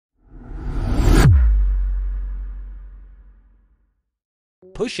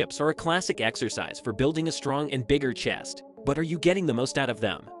Push-ups are a classic exercise for building a strong and bigger chest, but are you getting the most out of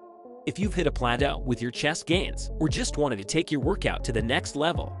them? If you've hit a plateau with your chest gains or just wanted to take your workout to the next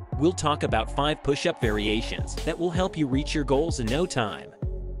level, we'll talk about 5 push-up variations that will help you reach your goals in no time.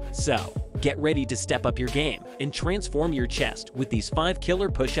 So, get ready to step up your game and transform your chest with these 5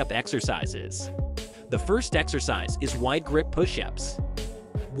 killer push-up exercises. The first exercise is wide grip push-ups.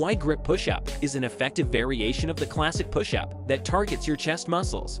 Wide grip push-up is an effective variation of the classic push-up that targets your chest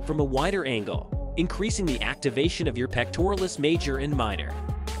muscles from a wider angle, increasing the activation of your pectoralis major and minor.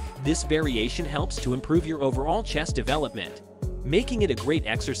 This variation helps to improve your overall chest development, making it a great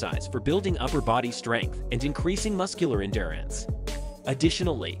exercise for building upper body strength and increasing muscular endurance.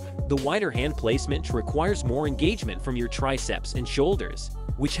 Additionally, the wider hand placement requires more engagement from your triceps and shoulders,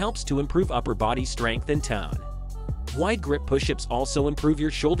 which helps to improve upper body strength and tone. Wide grip push-ups also improve your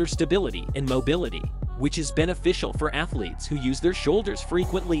shoulder stability and mobility, which is beneficial for athletes who use their shoulders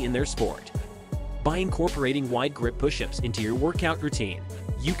frequently in their sport. By incorporating wide grip push-ups into your workout routine,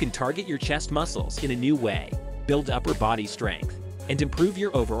 you can target your chest muscles in a new way, build upper body strength, and improve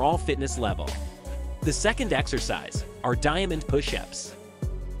your overall fitness level. The second exercise are diamond push-ups.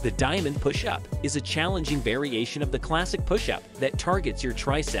 The diamond push-up is a challenging variation of the classic push-up that targets your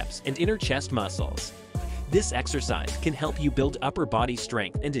triceps and inner chest muscles. This exercise can help you build upper body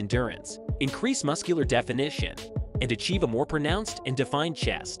strength and endurance, increase muscular definition, and achieve a more pronounced and defined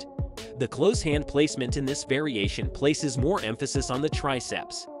chest. The close hand placement in this variation places more emphasis on the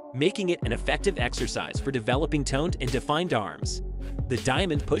triceps, making it an effective exercise for developing toned and defined arms. The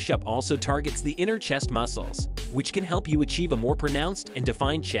diamond push-up also targets the inner chest muscles, which can help you achieve a more pronounced and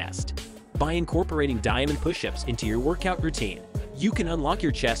defined chest. By incorporating diamond push-ups into your workout routine, you can unlock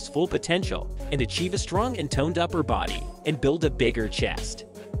your chest's full potential and achieve a strong and toned upper body and build a bigger chest.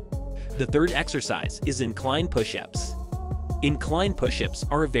 The third exercise is incline push-ups. Incline push-ups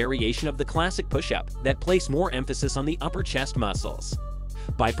are a variation of the classic push-up that place more emphasis on the upper chest muscles.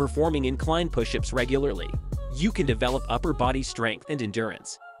 By performing incline push-ups regularly, you can develop upper body strength and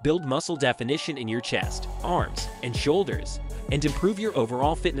endurance, build muscle definition in your chest, arms, and shoulders, and improve your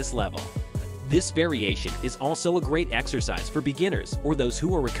overall fitness level. This variation is also a great exercise for beginners or those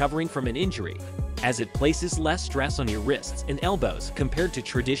who are recovering from an injury, as it places less stress on your wrists and elbows compared to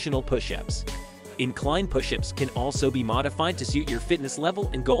traditional push-ups. Incline push-ups can also be modified to suit your fitness level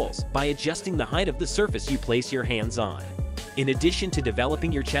and goals by adjusting the height of the surface you place your hands on. In addition to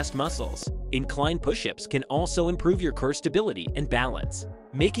developing your chest muscles, incline push-ups can also improve your core stability and balance,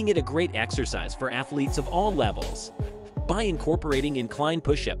 making it a great exercise for athletes of all levels. By incorporating incline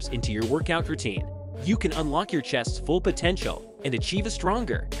push-ups into your workout routine, you can unlock your chest's full potential and achieve a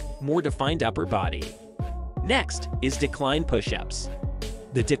stronger, more defined upper body. Next is decline push-ups.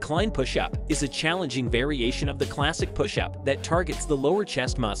 The decline push-up is a challenging variation of the classic push-up that targets the lower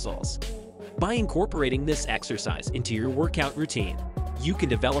chest muscles. By incorporating this exercise into your workout routine, you can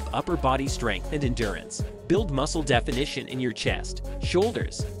develop upper body strength and endurance, build muscle definition in your chest,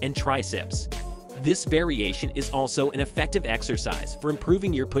 shoulders, and triceps. This variation is also an effective exercise for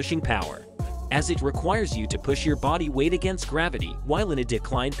improving your pushing power, as it requires you to push your body weight against gravity while in a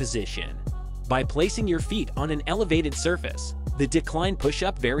declined position. By placing your feet on an elevated surface, the decline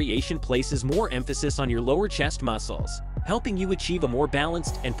push-up variation places more emphasis on your lower chest muscles, helping you achieve a more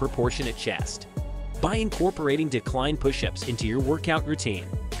balanced and proportionate chest. By incorporating decline push-ups into your workout routine,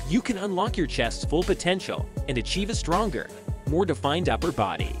 you can unlock your chest's full potential and achieve a stronger, more defined upper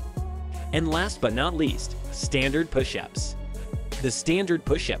body. And last but not least, standard push-ups. The standard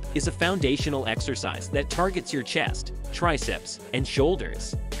push-up is a foundational exercise that targets your chest, triceps, and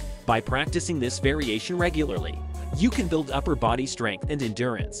shoulders. By practicing this variation regularly, you can build upper body strength and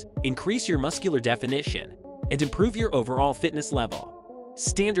endurance, increase your muscular definition, and improve your overall fitness level.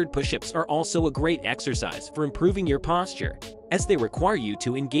 Standard push-ups are also a great exercise for improving your posture, as they require you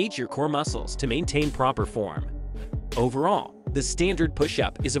to engage your core muscles to maintain proper form. Overall, the standard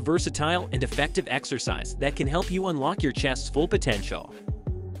push-up is a versatile and effective exercise that can help you unlock your chest's full potential.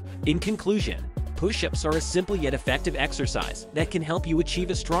 In conclusion, push-ups are a simple yet effective exercise that can help you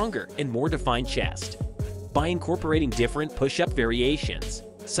achieve a stronger and more defined chest. By incorporating different push-up variations,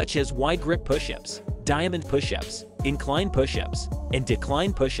 such as wide grip push-ups, diamond push-ups, incline push-ups, and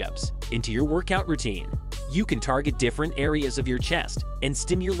decline push-ups, into your workout routine, you can target different areas of your chest and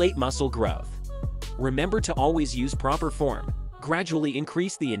stimulate muscle growth. Remember to always use proper form, gradually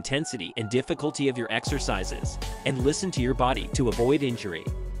increase the intensity and difficulty of your exercises, and listen to your body to avoid injury.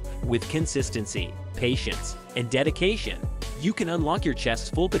 With consistency, patience, and dedication, you can unlock your chest's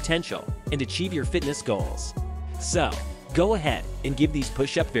full potential and achieve your fitness goals. So, go ahead and give these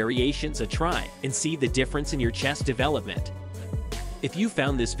push-up variations a try and see the difference in your chest development. If you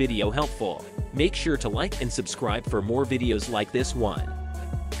found this video helpful, make sure to like and subscribe for more videos like this one.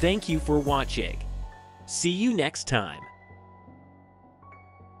 Thank you for watching. See you next time.